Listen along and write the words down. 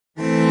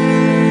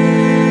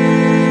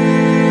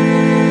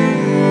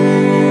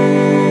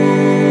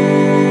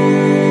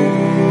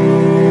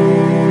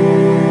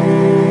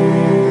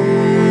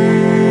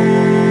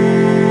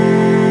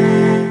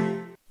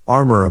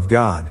Armor of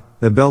God,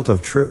 the belt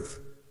of truth.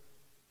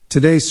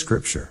 Today's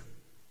scripture.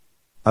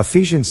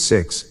 Ephesians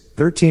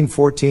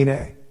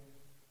 6:13-14a.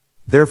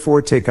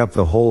 Therefore take up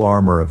the whole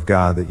armor of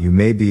God that you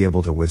may be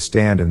able to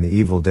withstand in the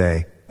evil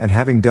day, and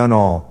having done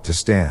all, to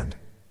stand.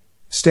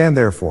 Stand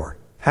therefore,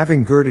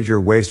 having girded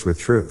your waist with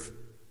truth.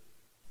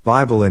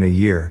 Bible in a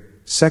year,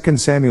 2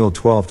 Samuel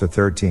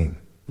 12-13,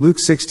 Luke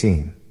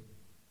 16.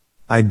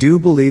 I do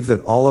believe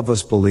that all of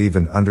us believe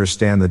and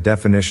understand the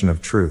definition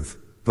of truth,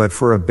 but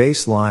for a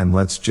baseline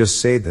let's just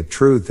say that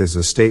truth is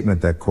a statement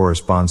that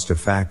corresponds to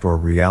fact or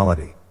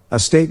reality, a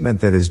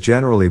statement that is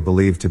generally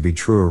believed to be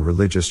true or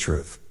religious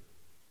truth.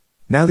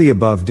 Now the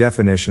above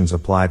definitions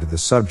apply to the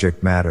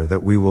subject matter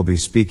that we will be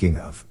speaking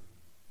of.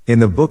 In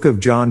the book of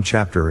John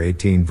chapter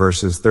 18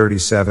 verses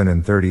 37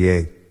 and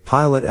 38,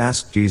 Pilate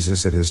asked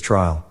Jesus at his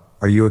trial,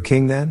 "Are you a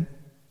king then?"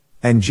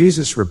 And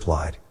Jesus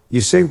replied,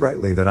 "You say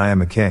rightly that I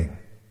am a king.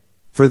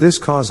 For this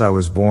cause I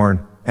was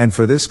born, and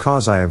for this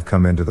cause I have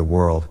come into the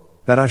world,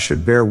 that I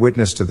should bear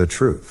witness to the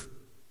truth.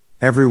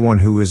 Everyone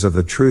who is of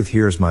the truth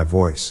hears my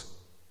voice."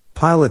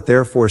 Pilate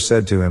therefore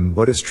said to him,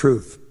 "What is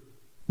truth?"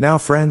 Now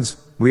friends,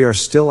 we are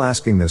still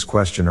asking this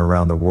question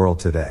around the world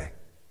today.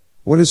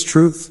 What is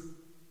truth?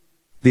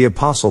 The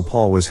Apostle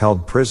Paul was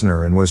held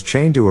prisoner and was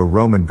chained to a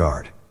Roman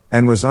guard,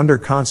 and was under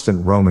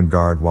constant Roman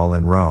guard while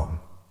in Rome.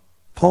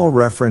 Paul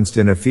referenced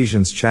in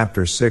Ephesians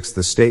chapter 6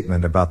 the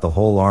statement about the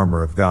whole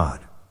armor of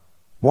God.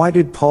 Why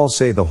did Paul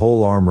say the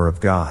whole armor of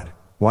God?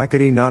 Why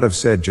could he not have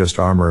said just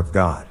armor of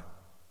God?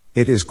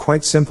 It is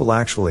quite simple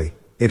actually.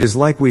 It is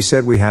like we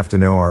said we have to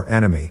know our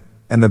enemy,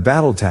 and the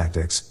battle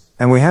tactics,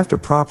 and we have to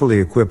properly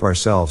equip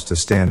ourselves to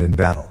stand in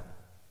battle.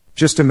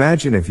 Just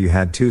imagine if you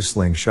had 2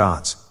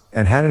 slingshots,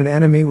 and had an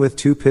enemy with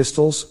 2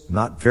 pistols,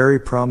 not very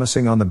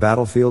promising on the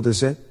battlefield,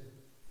 is it?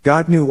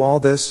 God knew all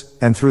this,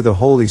 and through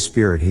the Holy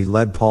Spirit he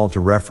led Paul to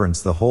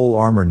reference the whole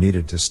armor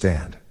needed to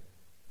stand.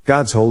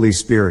 God's Holy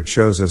Spirit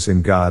shows us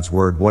in God's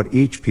Word what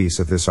each piece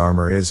of this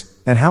armor is,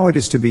 and how it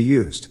is to be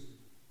used.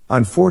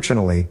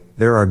 Unfortunately,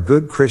 there are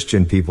good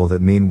Christian people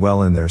that mean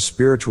well in their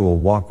spiritual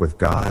walk with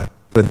God,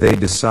 but they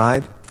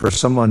decide, for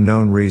some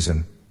unknown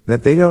reason,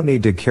 that they don't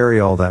need to carry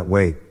all that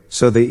weight,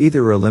 so they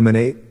either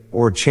eliminate,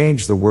 or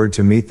change the word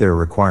to meet their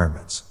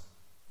requirements.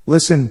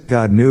 Listen,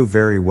 God knew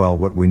very well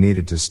what we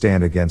needed to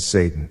stand against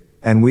Satan,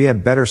 and we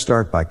had better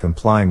start by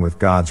complying with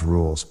God's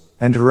rules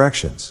and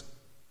directions.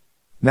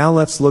 Now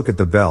let's look at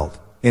the belt,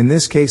 in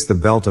this case the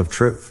belt of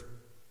truth.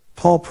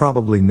 Paul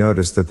probably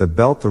noticed that the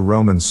belt the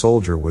Roman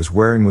soldier was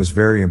wearing was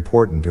very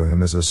important to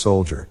him as a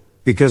soldier,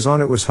 because on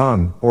it was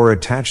hung, or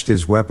attached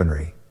his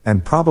weaponry,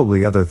 and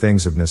probably other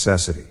things of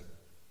necessity.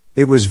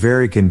 It was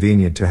very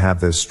convenient to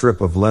have this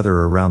strip of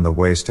leather around the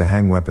waist to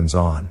hang weapons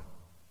on.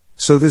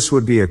 So this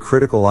would be a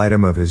critical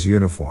item of his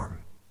uniform.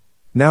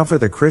 Now for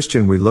the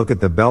Christian we look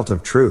at the belt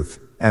of truth,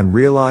 and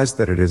realize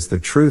that it is the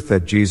truth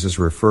that Jesus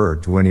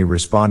referred to when he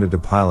responded to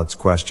Pilate's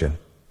question,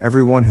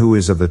 "Everyone who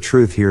is of the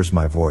truth hears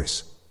my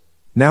voice."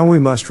 Now we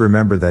must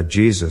remember that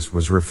Jesus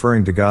was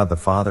referring to God the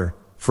Father,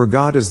 for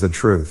God is the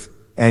truth,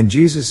 and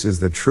Jesus is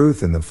the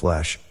truth in the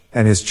flesh,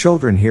 and his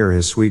children hear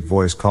his sweet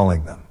voice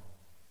calling them.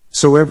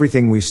 So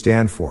everything we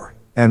stand for,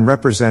 and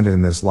represent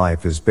in this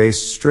life is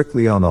based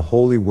strictly on the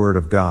holy word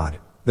of God,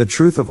 the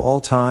truth of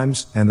all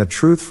times, and the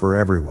truth for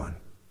everyone.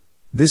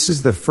 This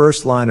is the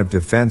first line of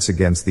defense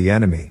against the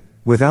enemy.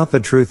 Without the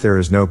truth there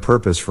is no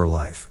purpose for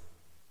life.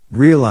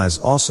 Realize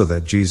also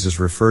that Jesus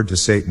referred to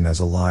Satan as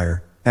a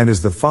liar, and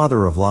is the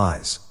father of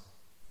lies.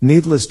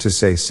 Needless to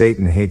say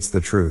Satan hates the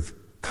truth.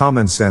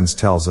 Common sense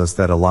tells us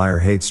that a liar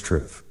hates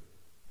truth.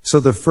 So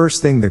the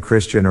first thing the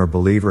Christian or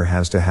believer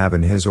has to have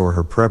in his or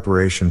her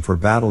preparation for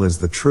battle is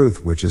the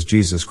truth, which is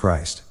Jesus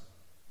Christ.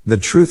 The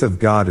truth of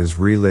God is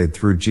relayed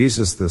through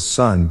Jesus the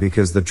Son,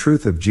 because the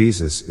truth of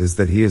Jesus is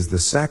that he is the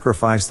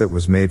sacrifice that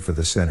was made for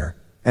the sinner,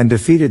 and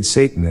defeated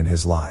Satan and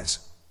his lies.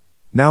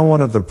 Now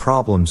one of the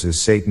problems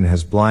is Satan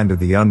has blinded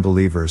the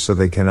unbelievers so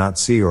they cannot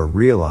see or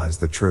realize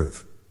the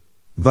truth.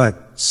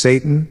 But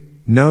Satan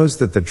knows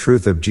that the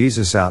truth of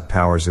Jesus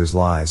outpowers his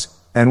lies,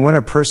 and when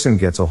a person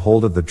gets a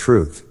hold of the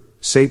truth,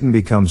 Satan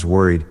becomes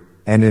worried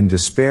and in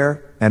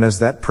despair, and as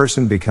that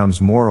person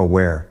becomes more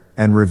aware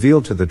and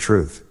revealed to the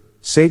truth,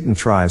 Satan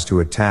tries to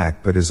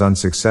attack but is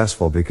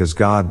unsuccessful, because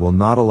God will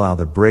not allow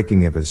the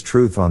breaking of his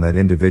truth on that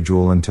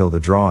individual until the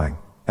drawing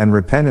and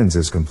repentance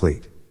is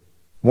complete.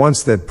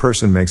 Once that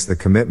person makes the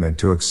commitment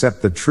to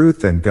accept the truth,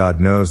 then God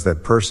knows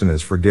that person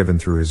is forgiven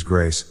through his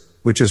grace,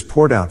 which is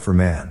poured out for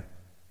man.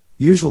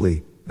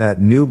 Usually,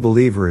 that new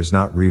believer is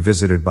not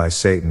revisited by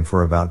Satan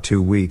for about 2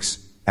 weeks.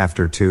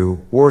 After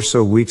 2 or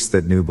so weeks,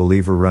 that new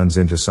believer runs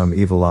into some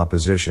evil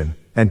opposition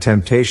and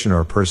temptation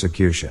or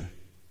persecution.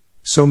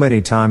 So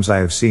many times I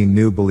have seen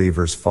new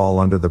believers fall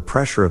under the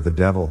pressure of the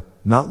devil,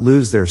 not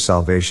lose their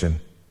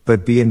salvation,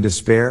 but be in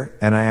despair,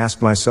 and I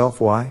ask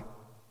myself why?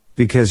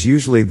 Because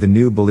usually the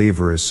new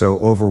believer is so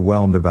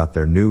overwhelmed about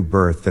their new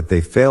birth that they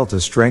fail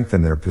to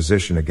strengthen their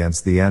position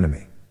against the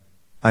enemy.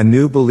 A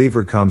new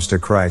believer comes to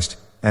Christ,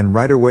 and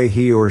right away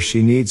he or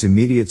she needs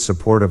immediate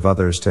support of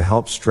others to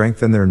help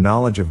strengthen their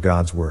knowledge of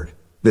God's Word.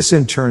 This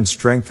in turn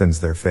strengthens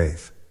their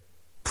faith.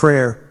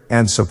 Prayer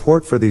and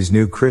support for these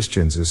new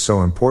Christians is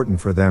so important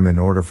for them in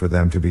order for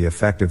them to be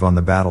effective on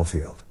the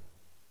battlefield.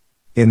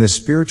 In the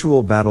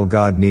spiritual battle,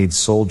 God needs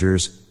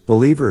soldiers,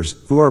 believers,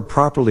 who are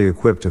properly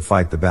equipped to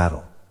fight the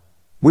battle.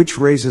 Which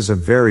raises a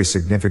very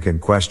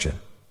significant question.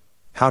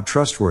 How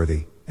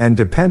trustworthy and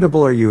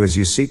dependable are you as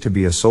you seek to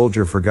be a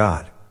soldier for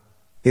God?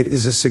 It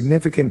is a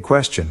significant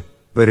question,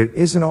 but it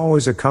isn't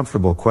always a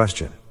comfortable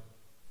question.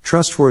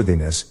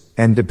 Trustworthiness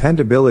and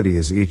dependability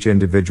is each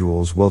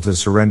individual's will to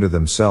surrender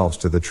themselves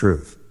to the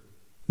truth.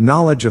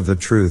 Knowledge of the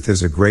truth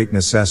is a great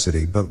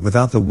necessity, but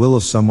without the will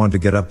of someone to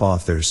get up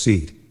off their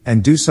seat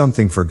and do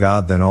something for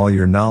God, then all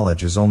your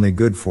knowledge is only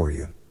good for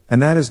you,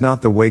 and that is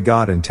not the way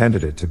God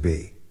intended it to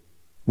be.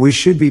 We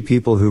should be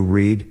people who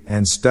read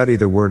and study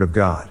the Word of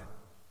God.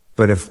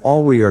 But if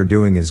all we are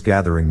doing is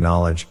gathering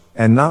knowledge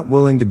and not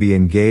willing to be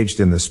engaged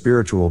in the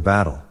spiritual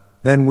battle,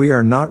 then we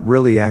are not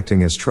really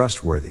acting as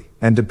trustworthy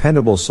and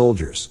dependable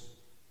soldiers.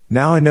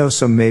 Now I know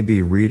some may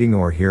be reading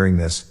or hearing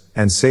this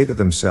and say to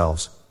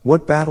themselves,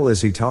 what battle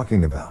is he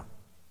talking about?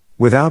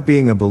 Without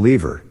being a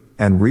believer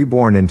and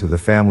reborn into the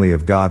family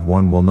of God,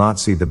 one will not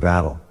see the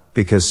battle,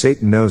 because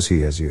Satan knows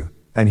he has you,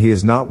 and he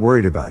is not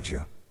worried about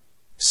you.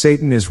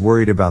 Satan is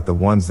worried about the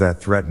ones that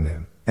threaten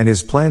him and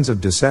his plans of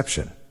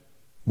deception.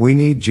 We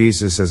need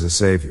Jesus as a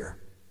Savior.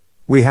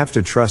 We have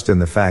to trust in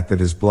the fact that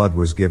His blood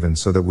was given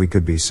so that we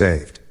could be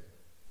saved.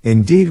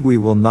 Indeed, we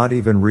will not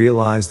even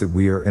realize that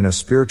we are in a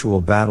spiritual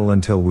battle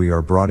until we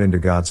are brought into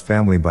God's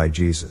family by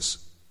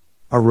Jesus.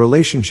 A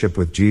relationship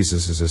with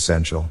Jesus is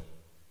essential.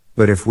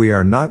 But if we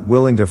are not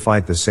willing to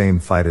fight the same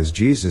fight as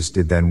Jesus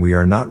did, then we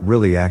are not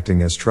really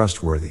acting as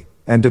trustworthy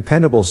and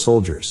dependable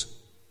soldiers.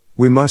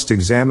 We must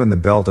examine the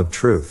belt of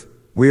truth.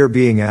 We are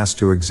being asked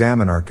to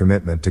examine our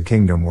commitment to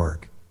kingdom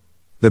work.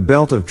 The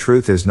belt of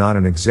truth is not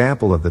an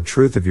example of the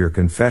truth of your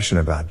confession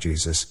about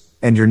Jesus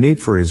and your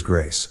need for His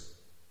grace.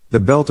 The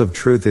belt of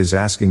truth is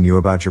asking you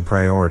about your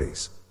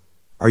priorities.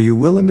 Are you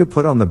willing to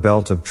put on the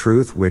belt of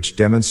truth, which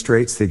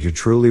demonstrates that you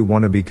truly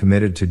want to be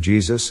committed to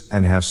Jesus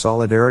and have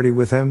solidarity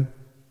with Him?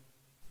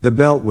 The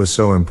belt was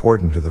so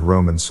important to the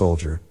Roman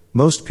soldier,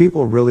 most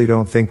people really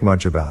don't think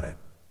much about it.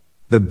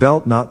 The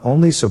belt not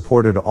only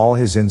supported all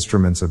his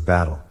instruments of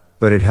battle,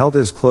 but it held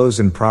his clothes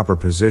in proper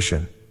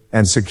position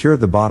and secured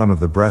the bottom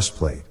of the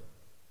breastplate.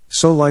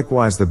 So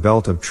likewise the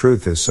belt of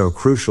truth is so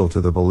crucial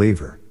to the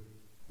believer.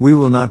 We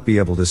will not be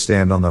able to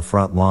stand on the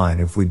front line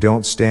if we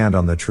don't stand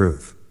on the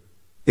truth.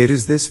 It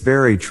is this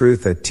very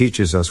truth that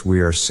teaches us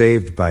we are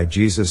saved by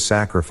Jesus'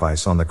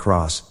 sacrifice on the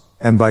cross,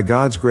 and by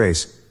God's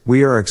grace,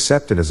 we are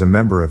accepted as a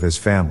member of His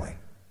family.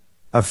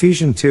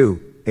 Ephesians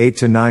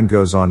 2:8-9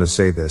 goes on to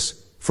say this,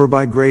 "For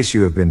by grace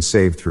you have been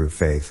saved through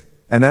faith,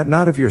 and that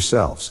not of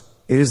yourselves,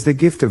 it is the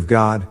gift of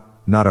God,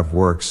 not of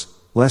works,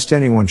 lest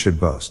anyone should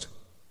boast."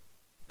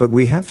 But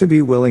we have to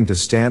be willing to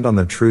stand on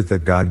the truth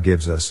that God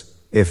gives us.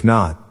 If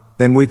not,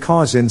 then we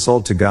cause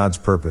insult to God's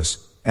purpose,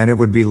 and it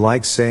would be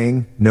like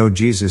saying, "No,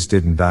 Jesus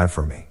didn't die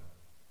for me."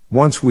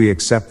 Once we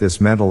accept this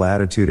mental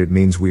attitude, it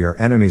means we are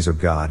enemies of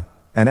God,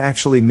 and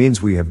actually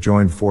means we have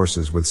joined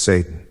forces with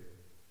Satan.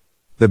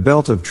 The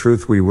belt of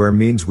truth we wear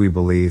means we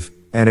believe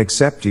and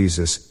accept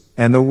Jesus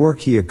and the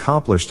work He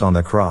accomplished on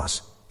the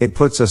cross. It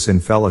puts us in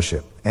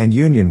fellowship and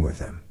union with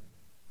Him.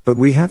 But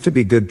we have to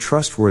be good,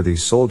 trustworthy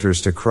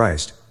soldiers to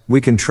Christ.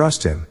 We can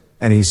trust Him,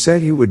 and He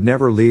said He would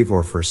never leave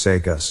or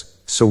forsake us,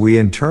 so we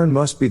in turn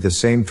must be the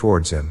same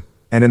towards Him,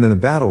 and in the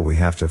battle we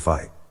have to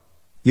fight.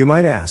 You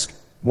might ask,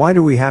 why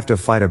do we have to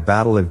fight a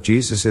battle if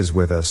Jesus is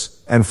with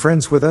us and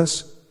friends with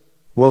us?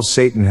 Well,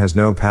 Satan has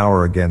no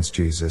power against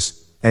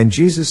Jesus, and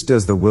Jesus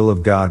does the will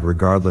of God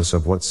regardless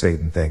of what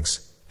Satan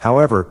thinks.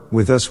 However,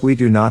 with us we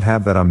do not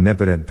have that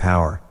omnipotent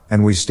power,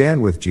 and we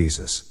stand with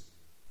Jesus.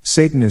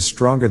 Satan is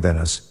stronger than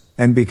us,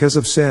 and because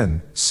of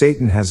sin,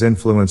 Satan has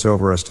influence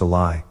over us to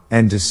lie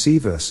and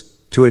deceive us,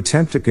 to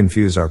attempt to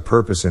confuse our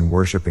purpose in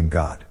worshiping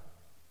God.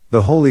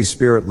 The Holy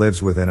Spirit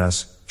lives within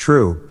us,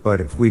 true, but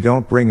if we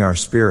don't bring our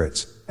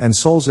spirits and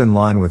souls in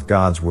line with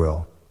God's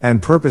will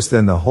and purpose,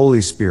 then the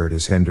Holy Spirit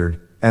is hindered,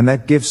 and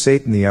that gives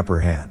Satan the upper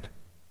hand.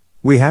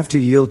 We have to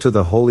yield to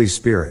the Holy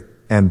Spirit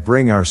and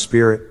bring our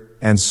spirit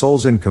and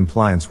souls in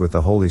compliance with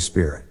the Holy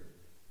Spirit.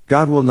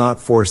 God will not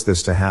force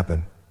this to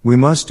happen. We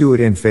must do it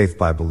in faith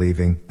by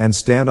believing and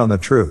stand on the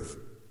truth.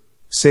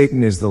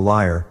 Satan is the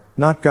liar,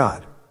 not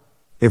God.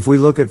 If we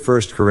look at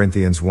 1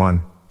 Corinthians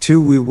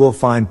 1:2, we will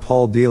find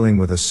Paul dealing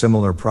with a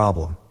similar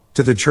problem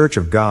to the church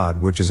of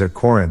God which is at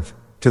Corinth,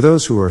 to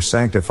those who are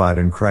sanctified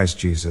in Christ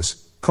Jesus,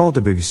 called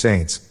to be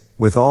saints,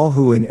 with all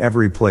who in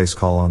every place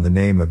call on the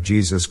name of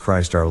Jesus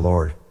Christ our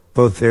Lord,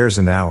 both theirs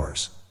and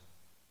ours.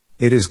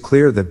 It is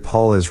clear that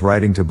Paul is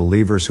writing to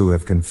believers who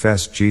have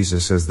confessed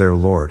Jesus as their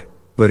Lord.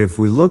 But if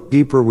we look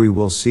deeper, we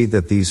will see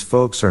that these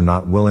folks are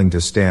not willing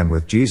to stand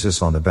with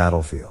Jesus on the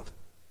battlefield.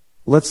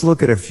 Let's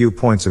look at a few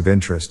points of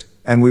interest,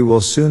 and we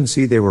will soon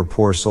see they were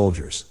poor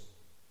soldiers.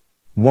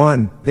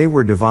 1. They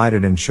were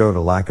divided and showed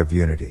a lack of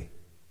unity.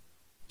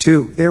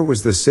 2. There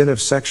was the sin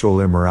of sexual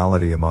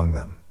immorality among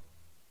them.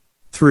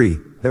 3.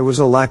 There was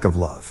a lack of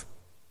love.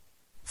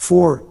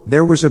 4.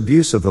 There was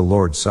abuse of the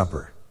Lord's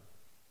Supper.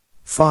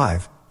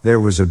 5. There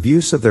was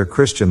abuse of their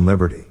Christian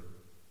liberty.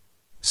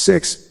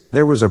 6.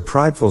 There was a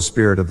prideful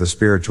spirit of the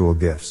spiritual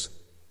gifts.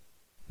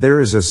 There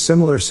is a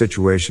similar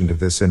situation to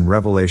this in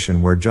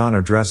Revelation where John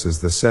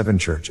addresses the 7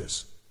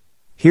 churches.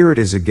 Here it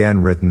is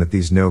again written that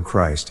these know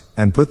Christ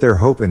and put their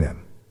hope in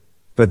Him.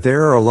 But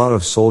there are a lot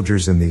of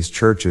soldiers in these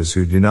churches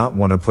who do not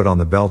want to put on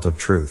the belt of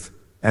truth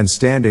and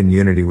stand in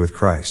unity with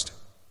Christ.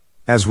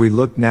 As we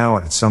look now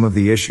at some of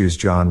the issues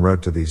John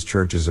wrote to these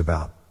churches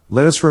about,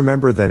 let us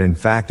remember that in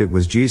fact it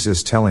was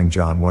Jesus telling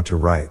John what to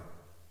write.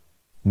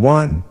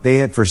 1. They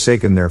had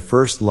forsaken their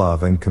first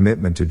love and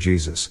commitment to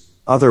Jesus.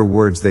 Other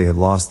words, they had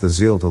lost the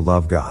zeal to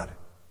love God.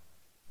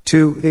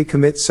 2. They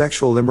commit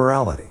sexual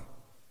immorality.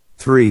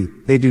 3.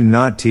 They do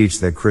not teach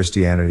that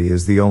Christianity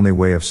is the only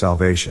way of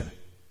salvation.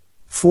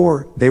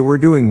 4. They were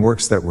doing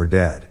works that were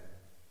dead.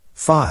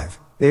 5.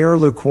 They are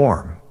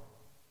lukewarm.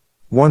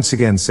 Once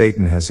again,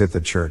 Satan has hit the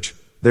church.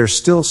 There's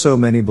still so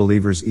many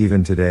believers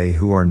even today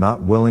who are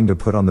not willing to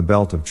put on the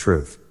belt of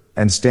truth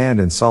and stand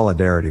in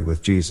solidarity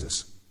with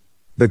Jesus.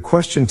 The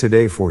question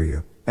today for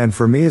you, and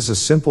for me, is a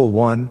simple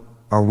one.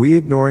 Are we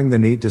ignoring the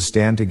need to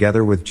stand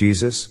together with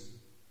Jesus?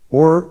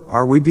 Or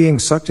are we being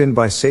sucked in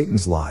by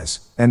Satan's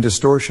lies and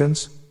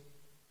distortions?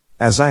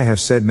 As I have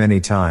said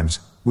many times,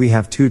 we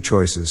have 2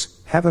 choices,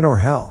 heaven or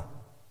hell.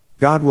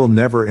 God will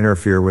never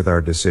interfere with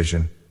our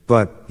decision,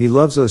 but He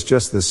loves us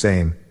just the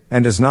same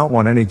and does not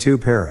want any to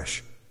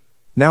perish.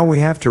 Now we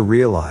have to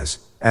realize,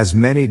 as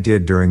many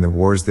did during the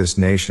wars this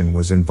nation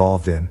was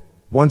involved in,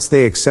 once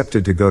they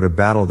accepted to go to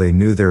battle, they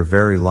knew their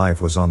very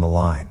life was on the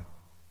line.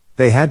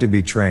 They had to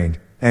be trained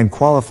and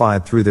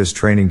qualified through this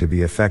training to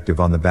be effective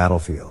on the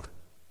battlefield.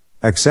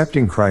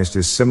 Accepting Christ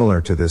is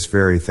similar to this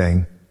very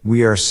thing.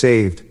 We are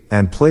saved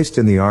and placed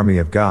in the army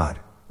of God.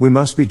 We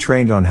must be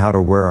trained on how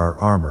to wear our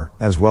armor,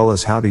 as well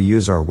as how to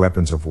use our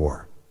weapons of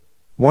war.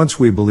 Once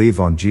we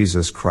believe on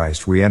Jesus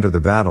Christ, we enter the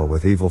battle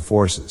with evil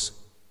forces.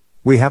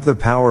 We have the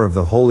power of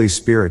the Holy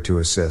Spirit to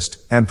assist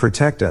and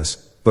protect us,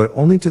 but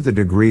only to the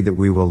degree that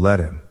we will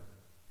let Him.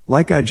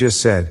 Like I just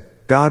said,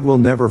 God will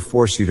never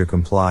force you to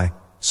comply,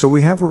 so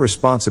we have a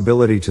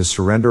responsibility to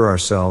surrender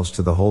ourselves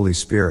to the Holy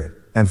Spirit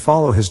and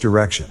follow His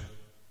direction.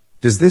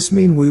 Does this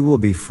mean we will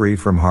be free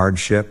from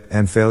hardship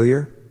and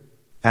failure?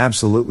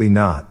 Absolutely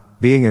not.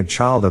 Being a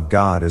child of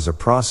God is a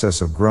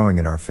process of growing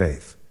in our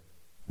faith.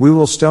 We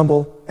will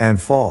stumble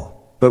and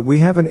fall, but we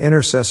have an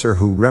intercessor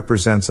who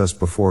represents us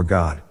before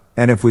God,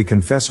 and if we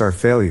confess our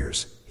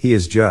failures, He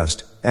is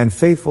just and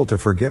faithful to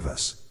forgive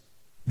us.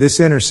 This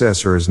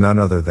intercessor is none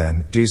other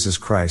than Jesus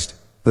Christ,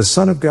 the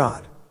Son of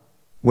God.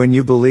 When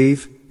you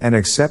believe and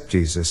accept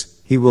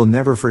Jesus, He will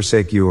never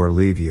forsake you or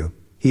leave you.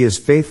 He is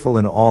faithful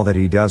in all that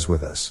He does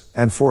with us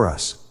and for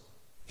us.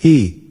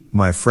 He,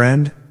 my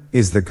friend,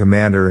 is the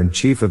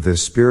commander-in-chief of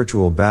this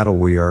spiritual battle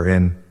we are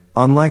in.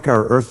 Unlike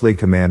our earthly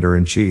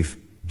commander-in-chief,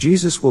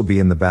 Jesus will be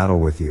in the battle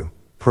with you,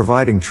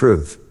 providing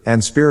truth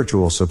and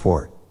spiritual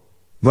support.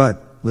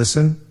 But,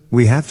 listen,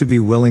 we have to be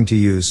willing to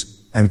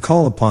use and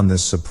call upon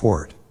this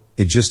support.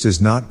 It just is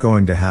not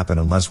going to happen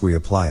unless we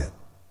apply it.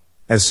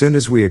 As soon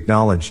as we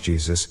acknowledge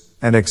Jesus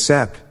and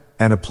accept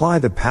and apply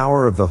the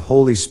power of the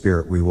Holy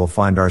Spirit, we will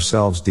find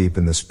ourselves deep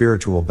in the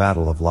spiritual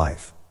battle of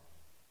life.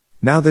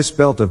 Now, this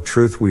belt of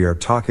truth we are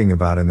talking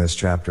about in this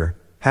chapter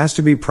has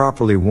to be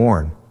properly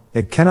worn.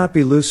 It cannot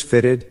be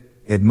loose-fitted.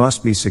 It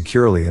must be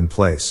securely in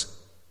place.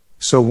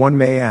 So one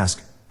may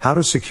ask, how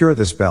to secure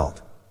this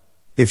belt?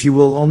 If you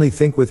will only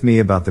think with me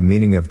about the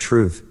meaning of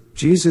truth,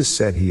 Jesus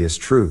said He is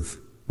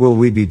truth. Will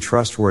we be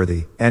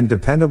trustworthy and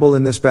dependable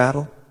in this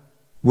battle?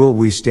 Will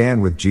we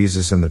stand with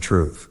Jesus in the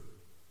truth?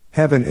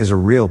 Heaven is a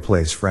real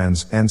place,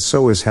 friends, and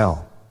so is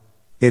hell.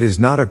 It is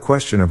not a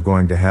question of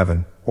going to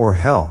heaven or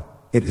hell.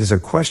 It is a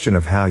question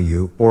of how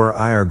you or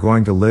I are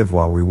going to live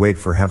while we wait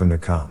for heaven to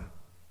come.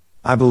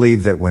 I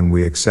believe that when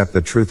we accept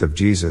the truth of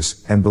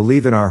Jesus and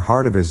believe in our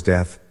heart of His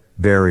death,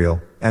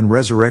 burial, and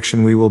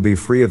resurrection, we will be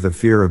free of the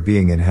fear of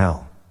being in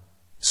hell.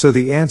 So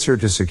the answer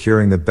to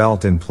securing the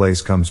belt in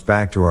place comes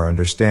back to our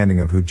understanding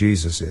of who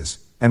Jesus is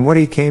and what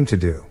He came to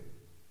do.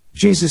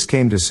 Jesus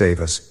came to save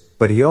us,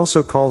 but He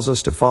also calls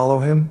us to follow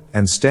Him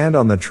and stand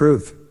on the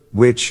truth,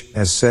 which,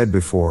 as said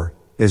before,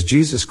 is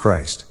Jesus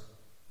Christ.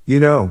 You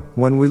know,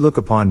 when we look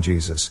upon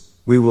Jesus,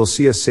 we will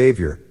see a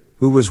Savior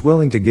who was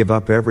willing to give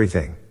up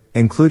everything,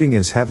 including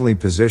His heavenly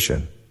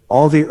position,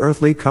 all the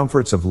earthly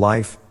comforts of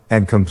life,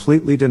 and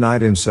completely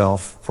denied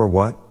Himself. For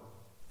what?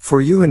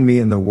 For you and me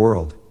in the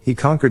world. He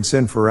conquered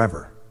sin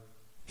forever.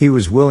 He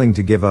was willing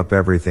to give up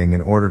everything in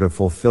order to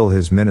fulfill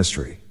His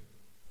ministry.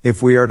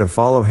 If we are to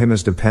follow Him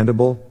as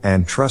dependable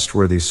and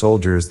trustworthy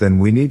soldiers, then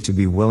we need to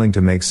be willing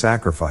to make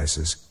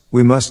sacrifices.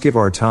 We must give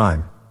our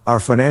time, our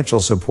financial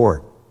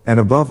support, and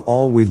above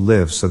all, we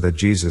live so that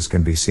Jesus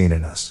can be seen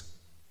in us.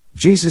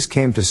 Jesus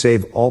came to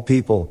save all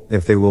people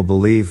if they will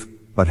believe,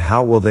 but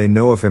how will they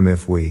know of Him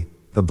if we,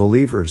 the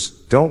believers,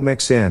 don't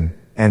mix in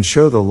and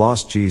show the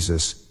lost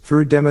Jesus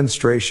through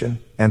demonstration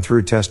and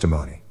through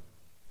testimony?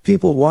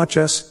 People watch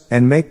us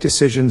and make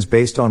decisions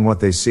based on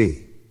what they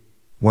see.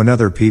 When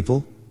other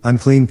people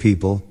unclean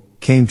people,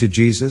 came to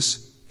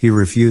Jesus, he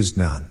refused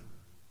none.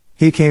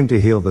 He came to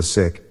heal the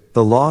sick,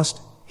 the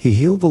lost, he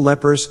healed the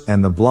lepers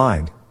and the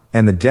blind,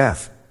 and the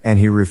deaf, and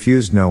he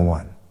refused no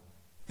one.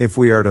 If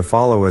we are to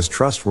follow as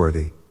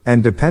trustworthy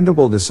and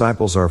dependable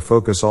disciples, our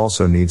focus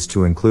also needs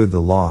to include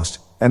the lost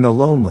and the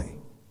lonely.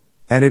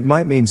 And it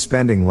might mean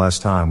spending less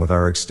time with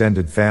our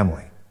extended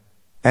family.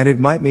 And it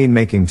might mean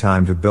making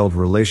time to build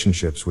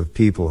relationships with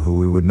people who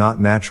we would not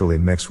naturally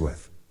mix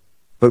with.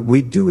 But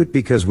we do it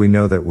because we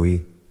know that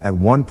we, at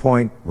one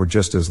point, were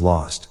just as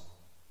lost.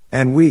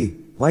 And we,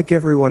 like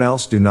everyone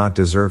else, do not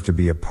deserve to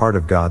be a part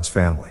of God's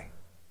family.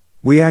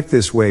 We act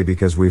this way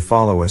because we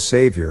follow a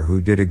Savior who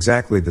did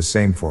exactly the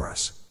same for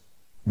us.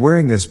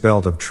 Wearing this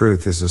belt of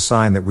truth is a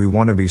sign that we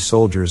want to be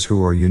soldiers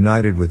who are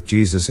united with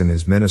Jesus in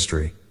his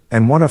ministry,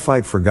 and want to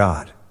fight for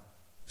God.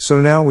 So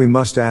now we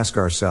must ask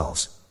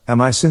ourselves, am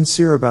I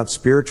sincere about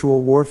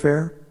spiritual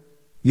warfare?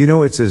 You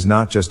know, it is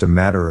not just a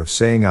matter of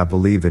saying I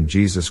believe in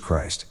Jesus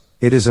Christ.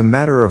 It is a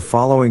matter of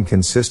following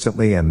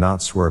consistently and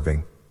not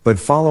swerving, but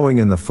following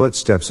in the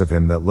footsteps of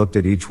him that looked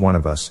at each one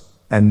of us,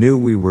 and knew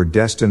we were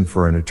destined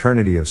for an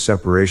eternity of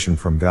separation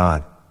from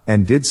God,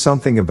 and did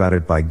something about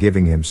it by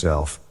giving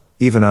himself,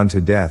 even unto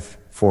death,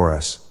 for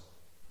us.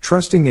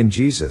 Trusting in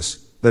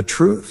Jesus, the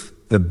truth,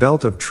 the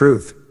belt of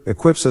truth,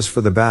 equips us for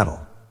the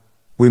battle.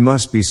 We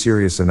must be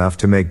serious enough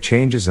to make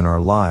changes in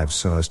our lives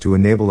so as to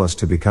enable us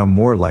to become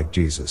more like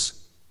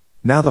Jesus.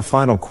 Now the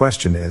final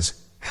question is,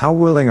 how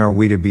willing are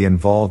we to be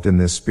involved in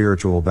this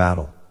spiritual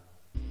battle?